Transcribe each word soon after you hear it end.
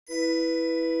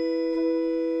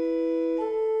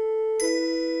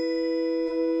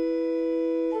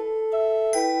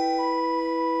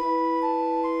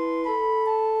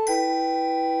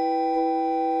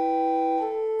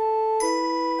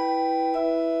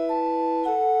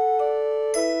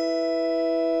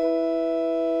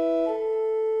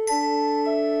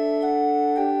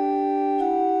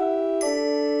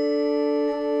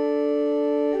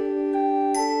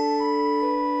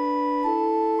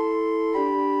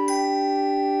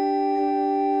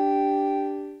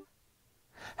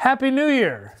Happy New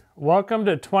Year! Welcome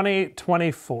to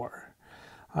 2024.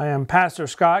 I am Pastor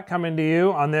Scott coming to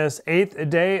you on this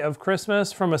 8th day of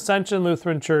Christmas from Ascension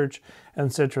Lutheran Church in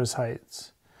Citrus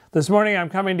Heights. This morning I'm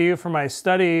coming to you from my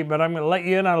study, but I'm going to let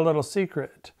you in on a little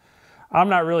secret. I'm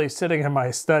not really sitting in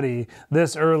my study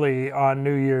this early on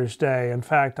New Year's Day. In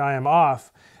fact, I am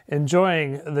off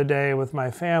enjoying the day with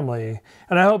my family,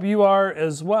 and I hope you are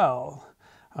as well.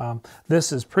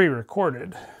 This is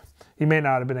pre-recorded. You may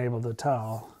not have been able to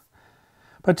tell.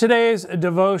 But today's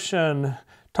devotion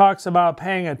talks about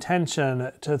paying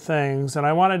attention to things, and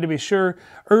I wanted to be sure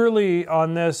early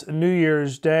on this New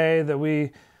Year's Day that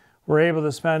we were able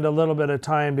to spend a little bit of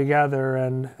time together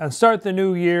and start the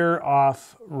new year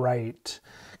off right.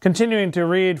 Continuing to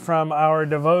read from our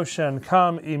devotion,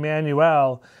 Come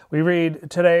Emmanuel, we read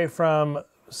today from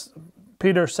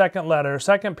Peter's second letter,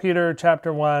 2 Peter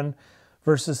chapter 1,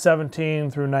 verses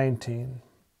 17 through 19.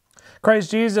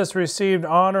 Christ Jesus received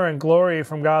honor and glory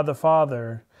from God the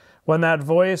Father when that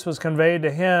voice was conveyed to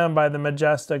him by the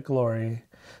majestic glory,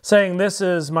 saying, "This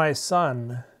is my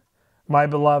Son, my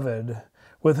beloved,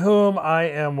 with whom I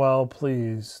am well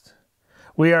pleased."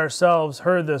 We ourselves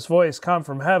heard this voice come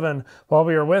from heaven while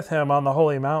we were with him on the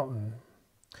holy mountain.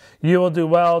 You will do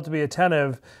well to be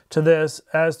attentive to this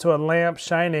as to a lamp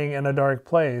shining in a dark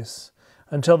place,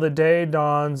 until the day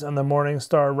dawns and the morning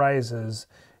star rises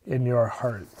in your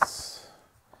hearts.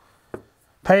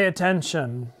 Pay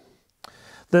attention.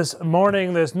 This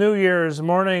morning, this New Year's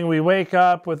morning, we wake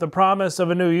up with the promise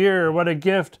of a new year. What a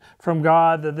gift from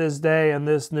God that this day and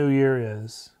this new year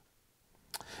is.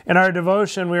 In our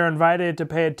devotion, we are invited to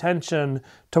pay attention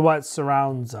to what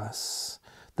surrounds us.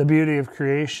 The beauty of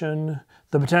creation,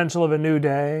 the potential of a new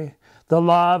day, the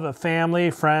love of family,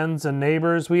 friends, and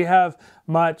neighbors. We have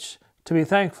much to be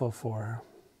thankful for.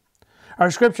 Our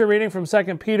scripture reading from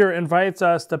 2 Peter invites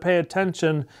us to pay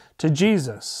attention to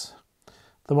Jesus,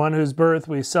 the one whose birth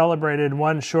we celebrated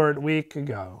one short week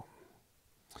ago.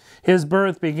 His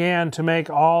birth began to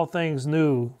make all things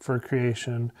new for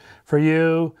creation, for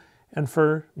you and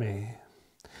for me.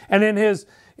 And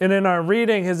in our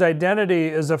reading, his identity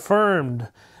is affirmed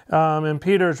in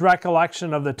Peter's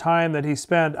recollection of the time that he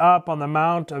spent up on the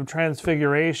Mount of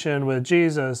Transfiguration with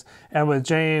Jesus and with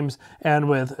James and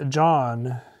with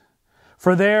John.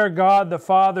 For there God the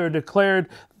Father declared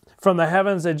from the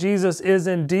heavens that Jesus is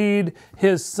indeed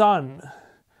his Son,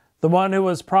 the one who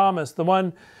was promised, the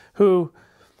one who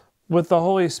with the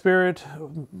Holy Spirit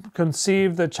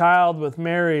conceived the child with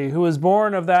Mary, who was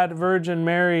born of that Virgin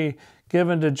Mary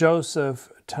given to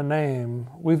Joseph to name.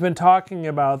 We've been talking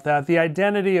about that. The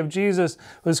identity of Jesus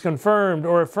was confirmed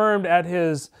or affirmed at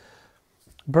his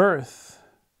birth,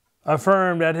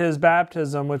 affirmed at his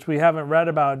baptism, which we haven't read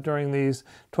about during these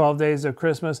 12 days of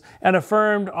Christmas, and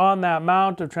affirmed on that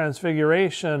Mount of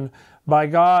Transfiguration by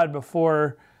God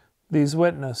before these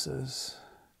witnesses.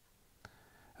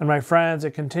 And my friends,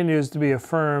 it continues to be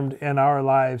affirmed in our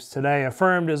lives today,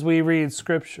 affirmed as we read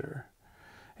Scripture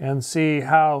and see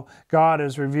how God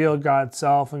has revealed God's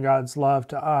self and God's love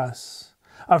to us.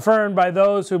 Affirmed by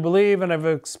those who believe and have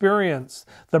experienced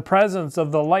the presence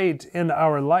of the light in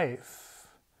our life.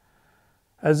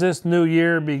 As this new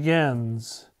year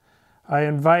begins, I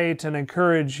invite and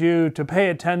encourage you to pay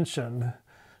attention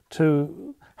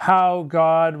to how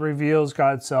God reveals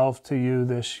God's self to you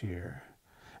this year.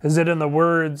 Is it in the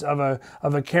words of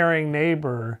a caring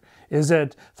neighbor? Is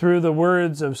it through the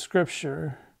words of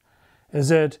Scripture?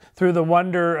 Is it through the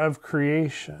wonder of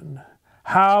creation?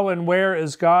 How and where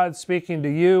is God speaking to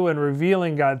you and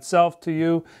revealing God's self to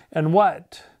you? And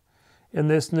what in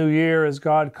this new year is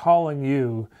God calling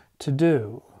you to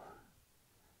do?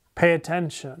 Pay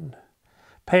attention.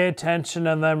 Pay attention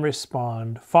and then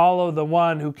respond. Follow the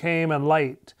one who came in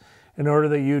light in order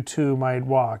that you too might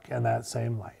walk in that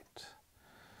same light.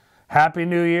 Happy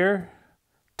New Year.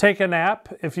 Take a nap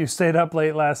if you stayed up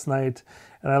late last night,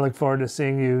 and I look forward to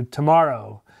seeing you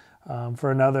tomorrow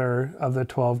for another of the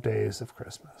 12 days of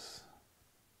Christmas.